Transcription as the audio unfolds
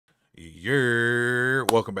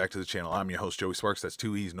Welcome back to the channel. I'm your host, Joey Sparks. That's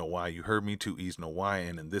 2 E's, no Y. You heard me, 2 E's, no Y.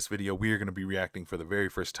 And in this video, we are going to be reacting for the very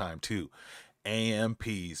first time to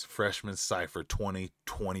AMP's Freshman Cypher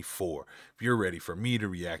 2024. If you're ready for me to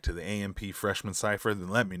react to the AMP Freshman Cypher, then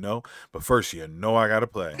let me know. But first, you know I got to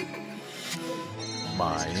play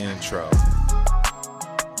my intro.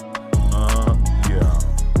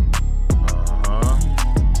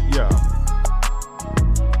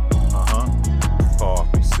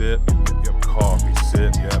 Coffee sip, yep, coffee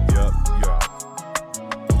sip, yep.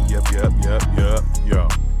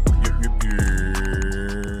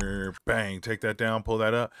 Bang, take that down, pull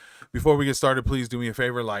that up. Before we get started, please do me a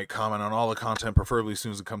favor, like, comment on all the content, preferably as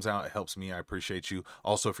soon as it comes out. It helps me. I appreciate you.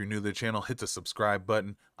 Also, if you're new to the channel, hit the subscribe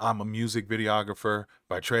button. I'm a music videographer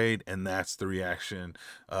by trade, and that's the reaction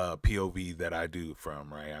POV that I do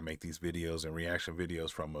from, right? I make these videos and reaction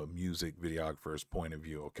videos from a music videographer's point of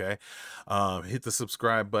view, okay? Hit the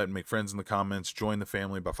subscribe button, make friends in the comments, join the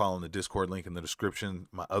family by following the Discord link in the description.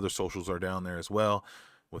 My other socials are down there as well.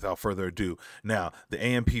 Without further ado, now the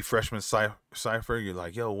AMP Freshman Cypher, you're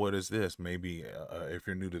like, yo, what is this? Maybe if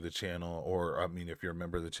you're new to the channel, or I mean, if you're a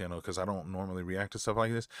member of the channel, because I don't normally react to stuff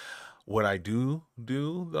like this. What I do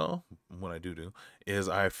is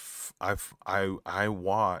I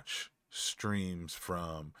watch streams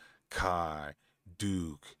from Kai,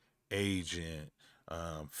 Duke, Agent,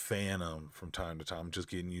 Phantom from time to time. I'm just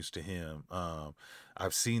getting used to him.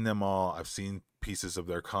 I've seen them all. I've seen pieces of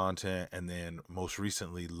their content, and then most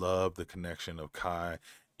recently loved the connection of Kai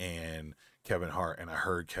and Kevin Hart, and I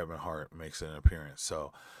heard Kevin Hart makes an appearance.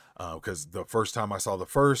 So because the first time I saw the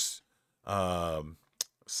first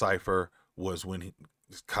Cypher was when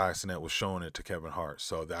Kai Cenat was showing it to Kevin Hart.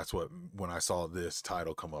 So that's what, when I saw this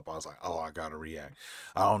title come up, I was like, oh, I gotta react.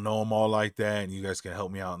 I don't know them all like that, and you guys can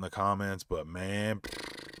help me out in the comments, but man,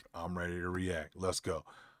 I'm ready to react. Let's go.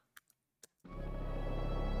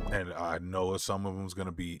 And I know some of them's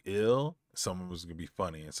gonna be ill, some of them's gonna be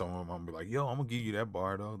funny, and some of them I'm gonna be like, yo, I'm gonna give you that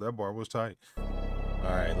bar though. That bar was tight. All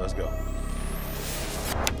right, let's go.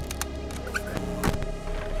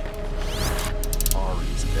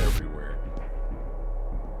 Ari's everywhere.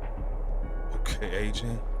 Okay,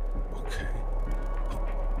 Agent. Okay.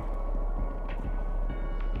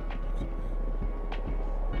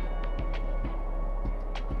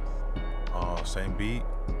 Oh, same beat.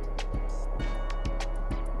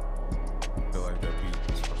 I feel like that beat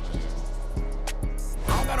is from there. I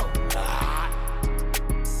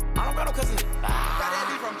don't got no cousins. I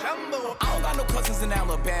don't got no cousins in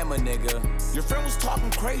Alabama, nigga. Your friend was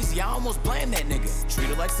talking crazy, I almost blamed that nigga. Treat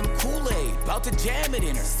her like some Kool-Aid, about to jam it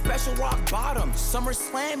in her. Special rock bottom, summer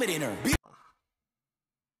slam it in her.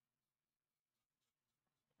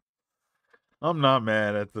 I'm not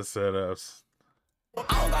mad at the setups.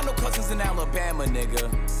 I don't got no cousins in Alabama, nigga.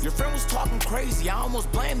 Your friend was talking crazy, I almost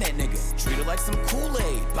blamed that nigga. Treat her like some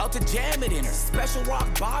Kool-Aid, about to jam it in her. Special rock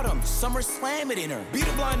bottom, summer slam it in her. Beat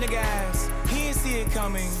a blind nigga ass, he ain't see it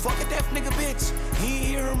coming. Fuck a deaf nigga bitch, he ain't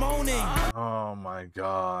hear her moaning. Oh my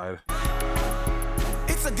god.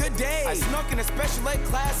 It's a good day. I snuck in a special ed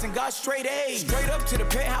class and got straight A's. Straight up to the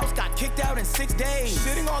penthouse, got kicked out in 6 days.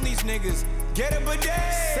 Shitting on these niggas, get a bidet.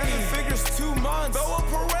 7 figures, 2 months, throw a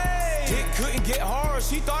parade. Dick couldn't get hard,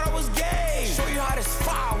 she thought I was gay. Show you how this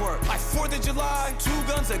firework, like 4th of July, 2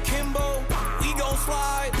 guns akimbo. We gon'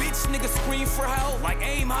 slide, bitch nigga scream for help, like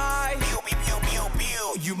aim high. Pew, pew, pew, pew,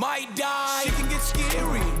 pew. You might die. Shit can get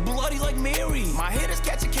scary, bloody like Mary. My hitters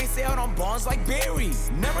catch a case out on bonds like Barry.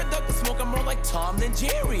 Never duck the smoke, I'm more like Tom than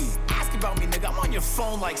Jerry. Ask about me, nigga, I'm on your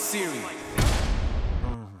phone like Siri.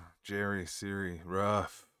 Jerry, Siri,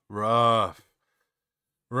 rough,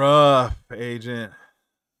 Agent.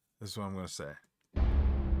 This is what I'm gonna say.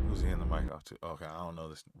 Who's he in the mic off to? Okay, I don't know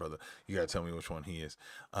this brother. You gotta tell me which one he is.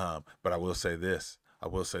 But I will say this. I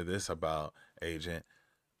will say this about Agent.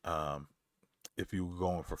 If you were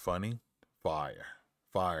going for funny, fire.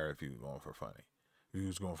 If you were going for funny. If you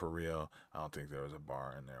was going for real, I don't think there was a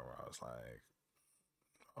bar in there where I was like,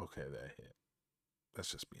 okay, that hit.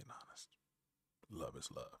 That's just being honest. Love is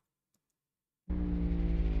love.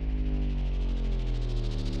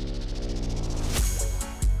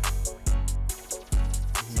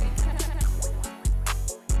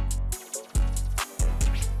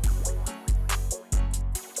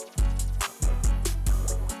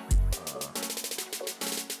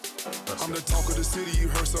 I'm the talk of the city, you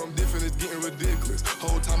heard something different, it's getting ridiculous.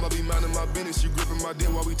 Whole time I be minding my business, you gripping my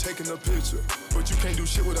dick while we taking a picture. But you can't do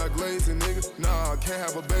shit without glazing, nigga. Nah, I can't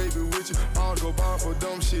have a baby with you. I'll go bond for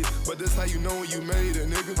dumb shit, but this how you know when you made it,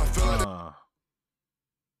 nigga. I feel like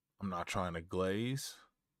I'm not trying to glaze.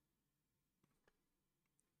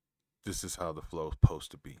 This is how the flow is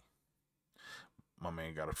supposed to be. my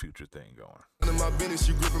man got a future thing going. In my business,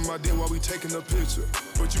 you gripping my dick while we taking a picture.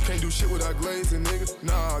 But you can't do shit without glazing, nigga.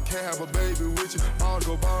 Nah, I can't have a baby with you. I'll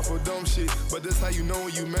go bond for dumb shit. But that's how you know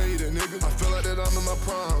when you made it, nigga. I feel like that I'm in my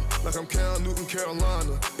prime. Like I'm Cal Newton,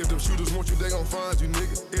 Carolina. If them shooters want you, they gon' find you,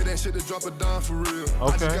 nigga. It ain't shit to drop a dime for real. Okay.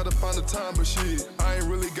 I just gotta find the time, but shit, I ain't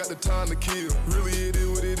really got the time to kill. Really, it is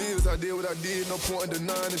what it is. I did what I did, no point in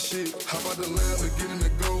denying the shit. Hop out the lamb and get in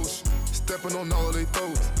the ghost. Stepping on all of they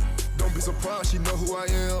throats. Don't be surprised, she know who I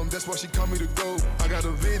am. That's why she call me the GOAT. I got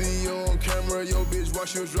a video on camera, yo bitch, while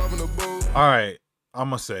she was driving a boat. All right, I'm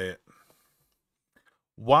gonna say it.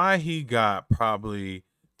 Why he got probably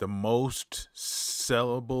the most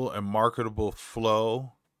sellable and marketable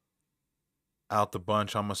flow out the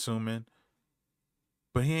bunch, I'm assuming,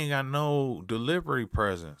 but he ain't got no delivery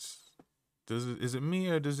presence. Is it me,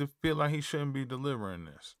 or does it feel like he shouldn't be delivering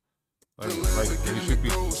this? Like he should be.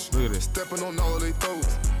 Look at this. Stepping on all of they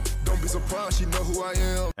throats. Don't be surprised, she know who I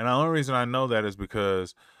am. And the only reason I know that is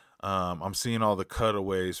because I'm seeing all the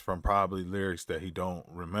cutaways from probably lyrics that he don't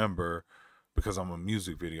remember, because I'm a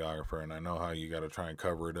music videographer and I know how you got to try and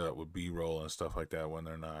cover it up with B-roll and stuff like that when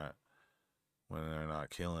they're not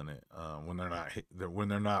killing it, when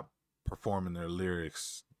they're not performing their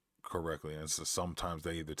lyrics correctly. And so sometimes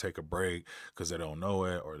they either take a break because they don't know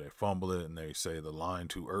it, or they fumble it and they say the line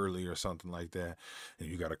too early or something like that, and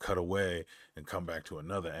you got to cut away and come back to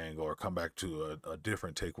another angle, or come back to a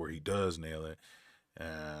different take where he does nail it.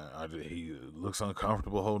 And he looks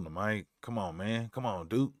uncomfortable holding the mic. Come on, man. Come on,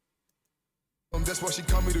 dude. That's why she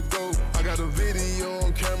call me the GOAT. I got a video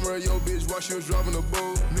on camera, yo bitch, while she was driving a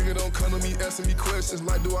boat. Nigga don't come to me asking me questions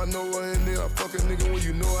like, do I know her? And then I fuck a nigga when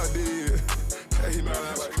you know I did. Hey, nah,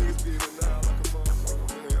 that's crazy.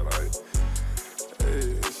 Like,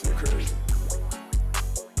 hey, this shit crazy.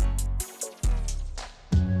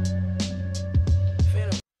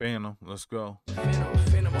 Phantom, let's go.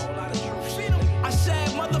 Phantom, whole lot of truth. I said,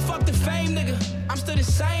 motherfuck the fame, nigga. I'm still the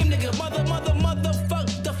same, nigga.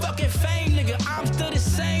 Motherfuck the fucking fame, nigga. I'm still the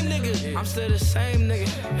same, nigga. I'm still the same,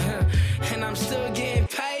 nigga. And I'm still getting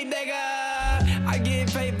paid, nigga. I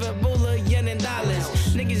get paid for boolah, yen, and dollars.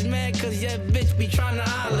 Niggas mad cause your bitch be tryna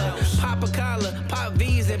holler. Pop a collar, pop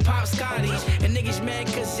V's and pop Scotties. And niggas mad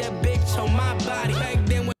cause your bitch on my body. Back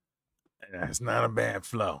then when that's not a bad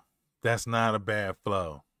flow. That's not a bad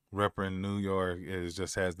flow. Repping New York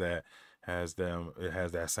just has that sound. It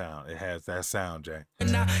has that sound, Jack.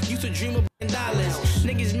 And I used to dream of dollars.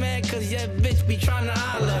 Niggas mad cause your bitch be trying to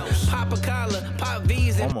holler. Pop a collar, pop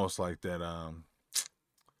V's and almost like that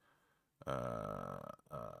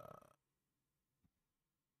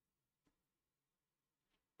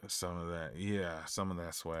some of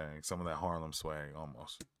that swag, some of that Harlem swag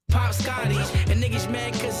almost. Pop Scotties, and niggas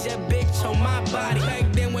mad cause your bitch on my body.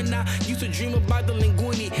 Back then when I used to dream about the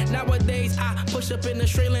linguini, nowadays I push up in a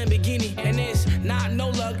straight Lamborghini. And it's not no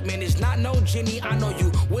luck, man, it's not no genie. I know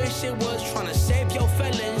you wish it was trying to save your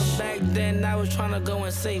feelings. Back then I was trying to go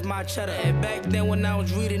and save my cheddar. And back then when I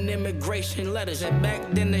was reading immigration letters. And back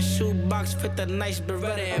then the shoebox fit the nice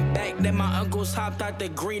Beretta. And back then my uncles hopped out the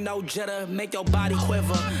green no Jetta. Make your body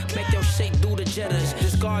quiver, make your shake do the Jettas.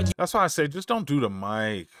 Discard you. That's why I say just don't do the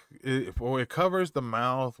mic. It covers the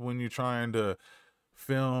mouth when you're trying to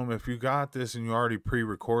film. If you got this and you already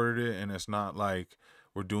pre-recorded it and it's not like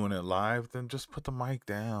we're doing it live, then just put the mic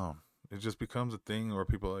down. It just becomes a thing where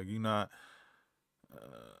people are like, you not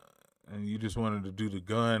and you just wanted to do the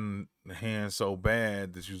gun hand so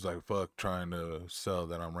bad that you was like, fuck trying to sell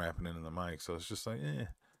that I'm rapping into the mic. So it's just like,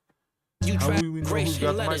 You how we know who's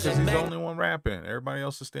got the mic? Because he's the only one rapping. Everybody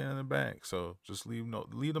else is standing in the back. So just leave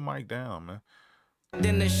the mic down, man.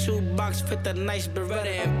 Then the shoebox fit the nice Beretta.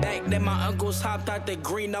 And back then my uncles hopped out the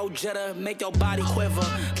green no Jetta. Make your body quiver,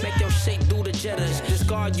 make your shake do the Jettas.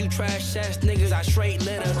 Discard you trash ass niggas, I straight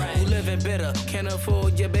litter. You living bitter, can't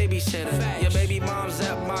afford your babysitter. Your baby mom's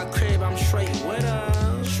at my crib, I'm straight with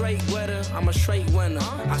her. Straight with her, I'm a straight winner.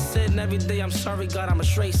 I said every day, I'm sorry God, I'm a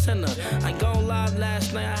straight sinner. I ain't gon' lie,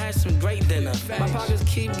 last night I had some great dinner. My pockets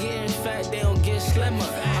keep getting fat, they don't get slimmer.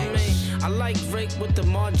 I mean, I like Rick with the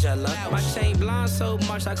Margiela. My chain blind so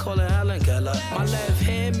much, I call it Helen Keller. My left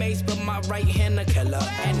hand mace, but my right hand a killer.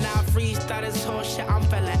 And now freestyle this whole shit, I'm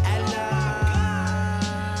fella Ella.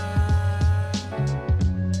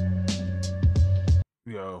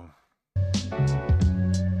 Yo.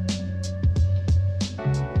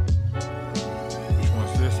 Which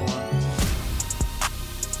one's this one?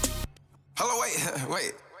 Hello,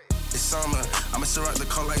 wait. It's summer, I'ma surround the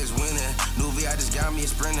car like it's winning. New V, I just got me a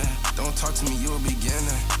sprinter. Don't talk to me, you a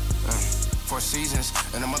beginner. 4 seasons,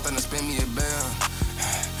 in a month and I spend me a bill.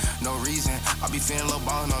 No reason, I be feeling low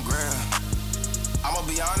ballin' on grill. I'ma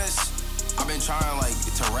be honest, I've been trying like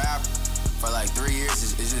to rap for like 3 years.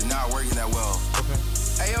 It's just not working that well. Okay.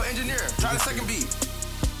 Hey yo, engineer, try the second beat.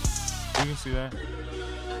 You can see that.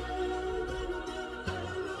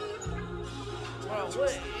 Bro,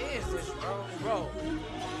 what is this, bro? Bro,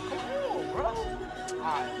 come on, bro.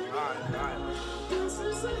 Alright.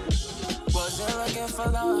 Wasn't looking for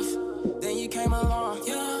love, then you came along.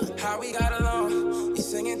 Yeah, how we got along. You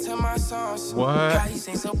singing to my songs. What? How you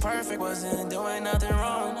sing so perfect, wasn't doing nothing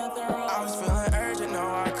wrong. I was feeling urgent, no,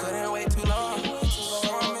 I couldn't wait too long. So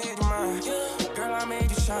I made you mine. Girl, I made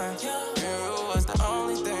you shine. You was the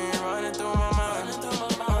only thing running through my mind.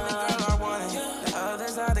 Only girl I wanted, the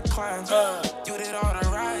others I declined. You did all the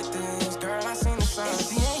right things, girl, I seen the signs.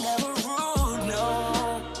 She ain't never rude, no.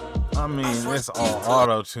 I mean, it's all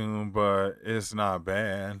auto-tune, but it's not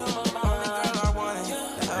bad.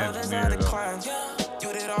 Engineer though.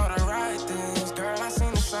 You did all the right things, girl, I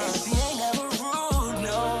seen the signs. She ain't never rude,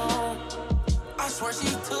 no. I swear she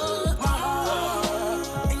took my heart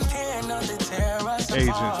and can't nothing tear us apart.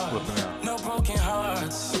 Agents flipping out. No broken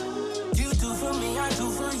hearts. You do for me, I do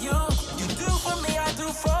for you. You do for me, I do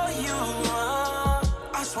for you.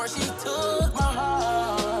 I swear she took my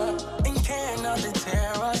heart and can't nothing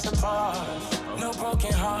tear us apart. No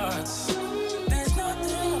broken hearts. There's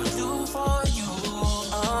nothing to do for you.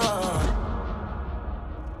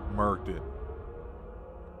 Murked it.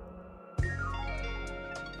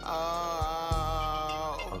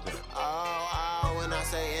 When I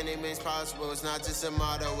say any means possible, it's not just a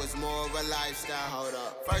motto, it's more of a lifestyle. Hold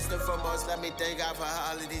up. First and foremost, let me thank God for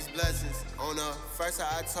all of these blessings. On the 1st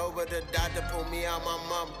of October, the doctor pulled me out my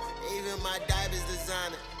mama. Even my diapers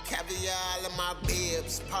designer, caviar all of my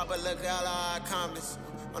bibs. Papa, look all I accomplished.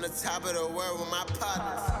 On the top of the world with my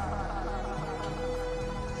partners.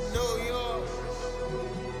 New York.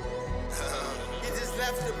 He just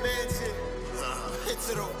left the mansion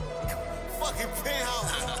into the fucking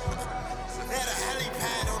penthouse. They had a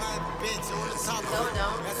helipad on that bitch on the top of it. No, it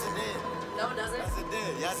don't. Yes, it did. No, it doesn't. Yes, it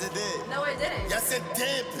did. Yes, it did. No, it didn't. Yes, it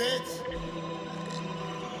did, bitch.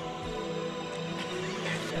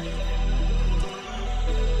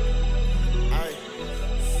 Hey.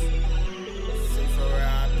 CYPHER,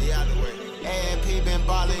 I be out the way. A&P been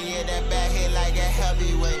ballin', yeah, that back hit like a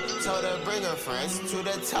heavyweight. Told her bring her friends to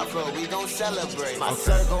the top floor, we gon' celebrate. My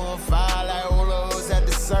circle on fire like Ulos at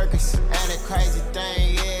the circus. And the crazy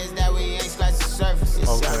thing is that we ain't scratched the surface. It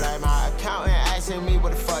sound like my accountant asking me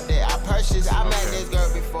what the fuck did I purchase. I met this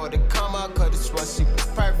girl before the come up, cause this was she was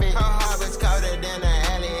perfect. Her heart was colder than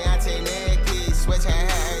an Eliante Nikki. Switch her hair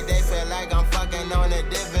every day, feel like I'm fucking on a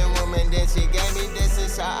different woman. Then she gave me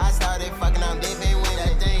distance, so I started fucking on different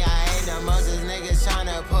women. The thing I hate the most is niggas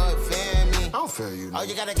tryna put fear in me. I don't feel you. Oh,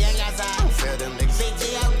 you got a gang outside? I don't feel them niggas. Big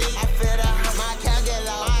G.O.D. I feel the my count get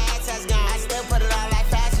low. My access gone. I still put it on like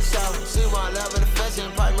fashion show. She want love and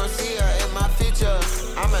affection, probably won't see her in my future.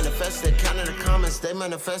 I manifested, counted the comments, they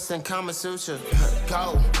manifesting Kama Sutra.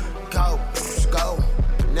 Go, go, go.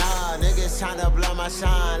 Nah, niggas tryna blow my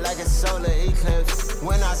shine like a solar eclipse.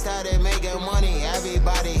 When I started making money,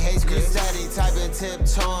 everybody hates me. Steady typing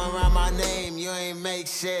tiptoeing around my name, you ain't make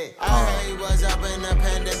shit. I heard he was up in the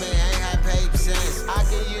pandemic, ain't had paper since. I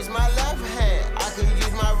could use my left hand, I could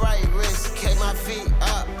use my right wrist. Kick my feet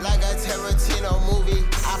up like a Tarantino movie.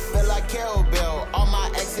 I feel like Kill Bill, all my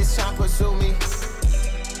exes tryna pursue me.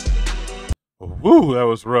 Woo, that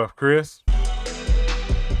was rough, Chris.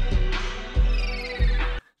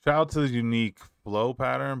 Shout out to the unique flow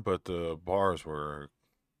pattern, but the bars were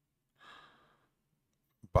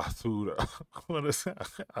basura. What is that?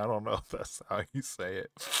 I don't know if that's how you say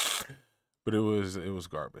it, but it was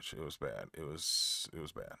garbage. It was bad. It was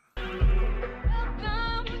bad.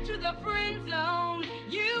 Welcome to the friend zone.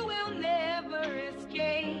 You will never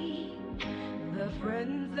escape the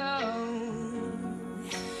friend zone.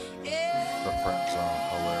 Yeah. The friend zone,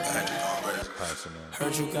 hilarious.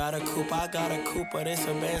 Heard you got a coupe, I got a coupe, but it's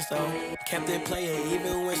a Benz though. Kept it playing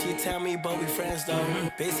even when she tell me, but we friends though.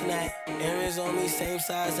 Basing that, earrings on me, same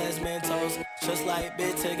size as Mentos. Just like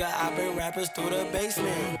Big Tigger, I bring rappers through the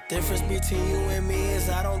basement. Difference between you and me is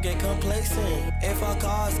I don't get complacent. If our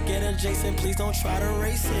cars get adjacent, please don't try to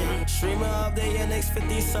race it. Streamer of the year, next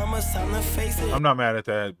 50 summers, time to face it. I'm not mad at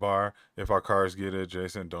that bar. If our cars get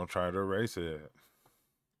adjacent, don't try to race it.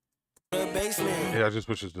 The basement. Yeah, I just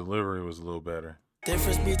wish his delivery was a little better.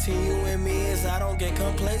 Difference between you and me is I don't get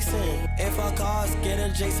complacent. If our cars get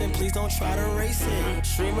adjacent, please don't try to race it.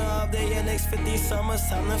 Streamer up there, your next 50 summers,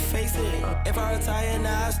 time to face it. If I retire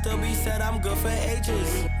now, I still be said I'm good for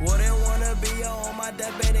ages. Wouldn't wanna be on my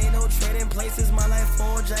deathbed, ain't no trading places. My life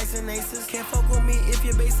full Jackson aces. Can't fuck with me if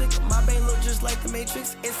you're basic. My bane look just like the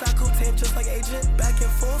Matrix. Inside coupe 10 just like Agent. Back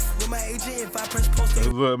and forth with my agent. If I press post,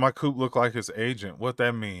 look, my coupe look like his agent. What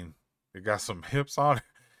that mean? It got some hips on it.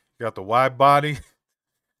 Got the wide body.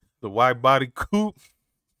 The wide body coupe.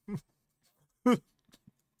 That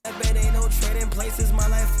ain't no trading places. My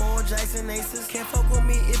life full Jackson aces. Can't fuck with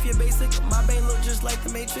me if you're basic. My bane look just like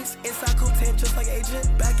the Matrix. Inside coupe 10 just like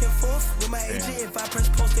Agent. Back and forth with my agent. If I press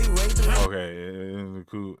post, they rage. Okay, the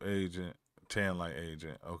coupe agent. 10 like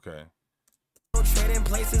Agent. Okay. Trading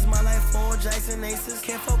places, my life full Jackson aces.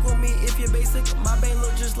 Can't fuck with me if you're basic. My bane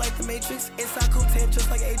look just like the Matrix. Inside coupe 10 just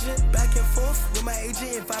like Agent. Back and forth with my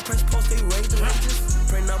agent. If I press post, they rage the ranges.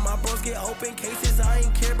 Print up my bros, get open cases. I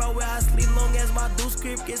ain't care about where I sleep long as my do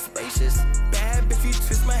script gets spacious. Bad bitch, you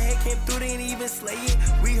twist my head, came through, they ain't even slay it.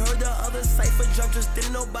 We heard the other CYPHER drop, just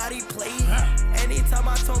didn't nobody play it. Anytime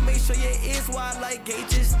I told, make sure your ears wide like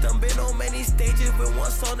gauges. Done been on many stages with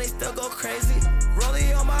one song, they still go crazy.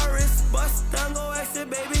 Rolling on my wrist, bust down, go exit,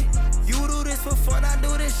 baby. You do this for fun, I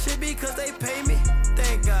do this shit because they pay me.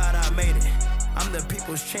 Thank God I made it. I'm the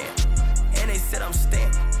people's champ, and they said I'm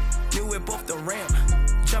stamped. New whip off the ramp,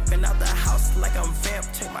 jumping out the house like I'm vamp.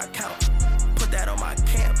 Check my count, put that on my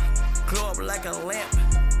camp. Glow up like a lamp,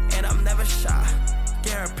 and I'm never shy.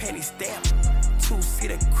 Get her panty stamp,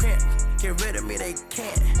 2-seater cramp. Get rid of me, they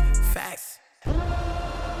can't. Facts. Damn.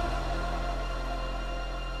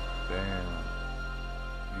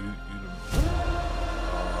 You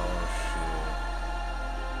oh shit.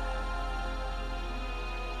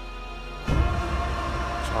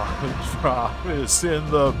 Travis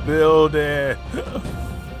in the building.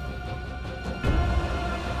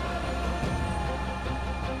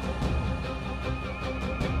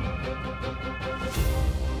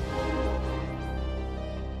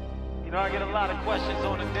 You know, I get a lot of questions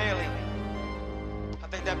on the daily. I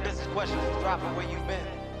think that business question is dropping where you've been.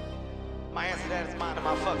 My answer to that is minding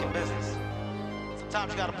my fucking business.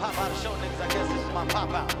 Sometimes you gotta pop out and show niggas, I guess this is my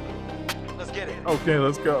pop out. Let's get it. Okay,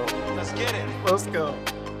 let's go. Let's get it. Let's go.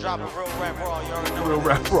 Drop a real rap raw, you already know. Real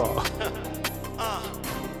rap raw.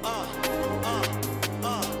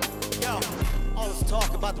 Yo, all this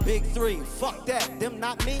talk about the big three. Fuck that, them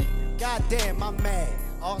not me. Goddamn, I'm mad.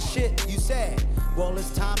 All shit you said. Well, it's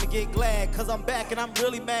time to get glad, cause I'm back and I'm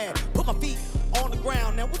really mad. Put my feet on the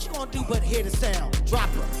ground, now what you gonna do but hear the sound?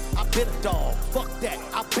 Dropper, I've been a dog. Fuck that,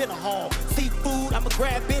 I've been a hog. Seafood, I'ma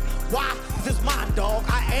grab it. Why? Cause it's mine, dog.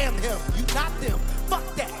 I am him, you not them. Fuck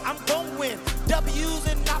that, I'm gon' win. W's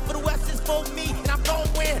and not for the West is for me, and I'm gon'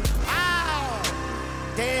 win. Ow!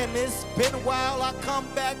 Damn, it's been a while, I come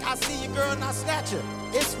back, I see your girl and I snatch her.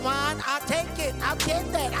 It's mine, I take it, I get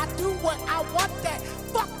that, I do what I want that.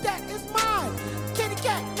 Fuck that, it's mine. Kitty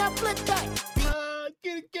cat, now flip that.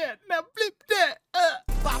 Kitty cat, now flip that.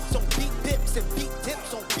 Bops on beat dips and beat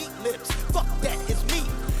tips on beat lips. Fuck that, it's me,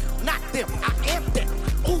 not them, I am them.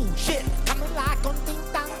 Ooh, shit, coming like on ding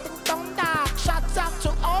dong da. Shots out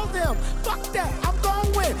to all them. Fuck that, I'm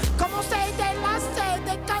gon' win. Como say they last say,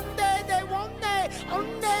 they can't they won't they.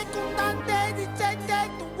 Only kundan they say they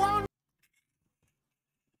won't.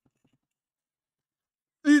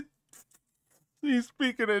 He's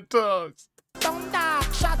speaking in tongues. Don't die,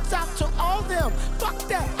 shots out to all them. Fuck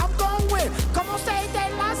that, I'm gon' win. Como say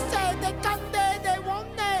they last say, they can't they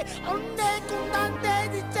won't they. Only kundan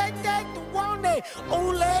they say they won't they.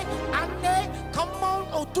 Ole, ane, come on,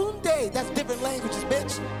 otunde. That's different languages,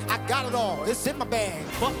 bitch. I got it all, it's in my bag.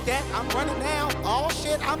 Fuck that, I'm running now. All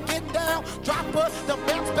shit, I'm getting down. Dropper, the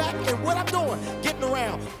bounce back, and what I'm doing, getting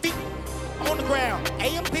around. Feet on the ground.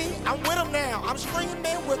 AMP, I'm with them now. I'm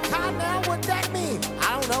streaming with Kai now. What that mean?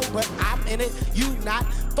 I don't know, but I'm in it. You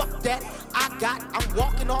not. Fuck that. I'm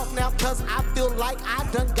walking off now cause I feel like I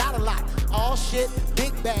done got a lot. All shit,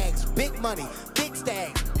 big bags, big money, big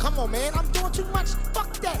stacks. Come on, man, I'm doing too much.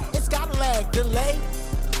 Fuck that. It's got a lag. Delay.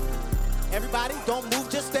 Everybody, don't move,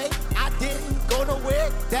 just stay. I didn't go nowhere.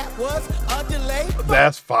 That was a delay.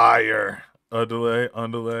 That's fire. A delay,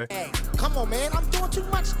 undelay. Hey, come on, man, I'm doing too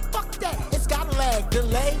much. Fuck that, it's got a lag,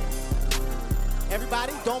 delay.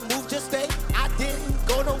 Everybody, don't move, just stay. I didn't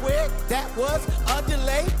go nowhere, that was a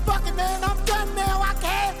delay. Fuck it, man, I'm done now, I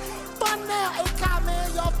can't. Fun now, hey,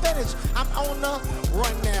 man, y'all finished. I'm on the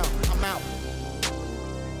run now, I'm out.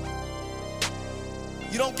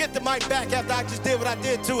 You don't get the mic back after I just did what I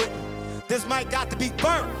did to it. This mic got to be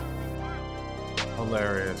burnt.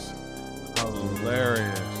 Hilarious.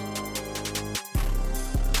 Hilarious.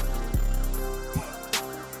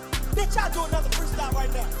 Bitch, I'll do another freestyle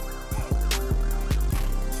right now.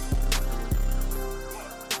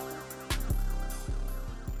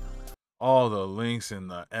 All the links in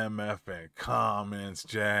the MF and comments,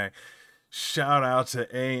 Jack. Shout out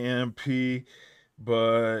to AMP,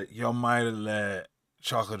 but y'all might have let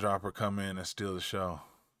Chocolate Dropper come in and steal the show.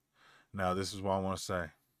 Now, this is what I want to say.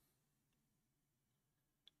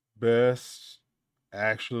 Best,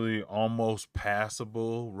 actually almost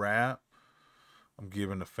passable rap, I'm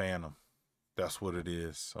giving the Phantom. That's what it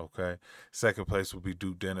is, okay? Second place would be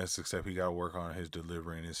Duke Dennis, except he got to work on his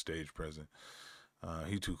delivery and his stage presence.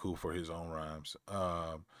 He too cool for his own rhymes.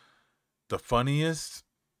 The funniest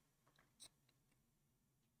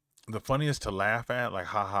to laugh at, like,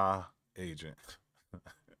 haha, Agent.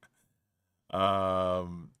 The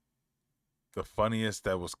funniest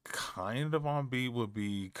that was kind of on beat would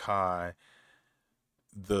be Kai.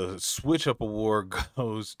 The Switch Up Award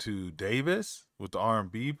goes to Davis with the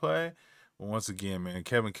R&B play. But once again, man,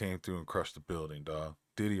 Kevin came through and crushed the building, dog.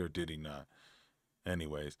 Did he or did he not?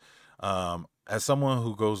 Anyways, as someone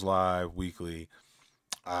who goes live weekly,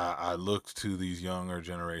 I look to these younger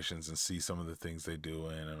generations and see some of the things they do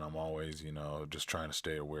in, and I'm always, you know, just trying to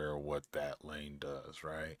stay aware of what that lane does,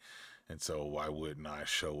 right? And so why wouldn't I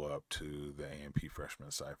show up to the AMP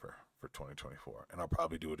Freshman Cypher for 2024? And I'll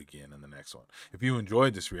probably do it again in the next one. If you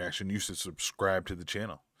enjoyed this reaction, you should subscribe to the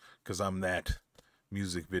channel, because I'm that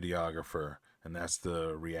music videographer, and that's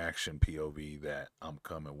the reaction POV that I'm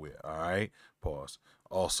coming with. All right? Pause.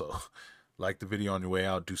 Also, like the video on your way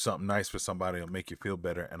out. Do something nice for somebody. It'll make you feel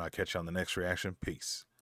better, and I'll catch you on the next reaction. Peace.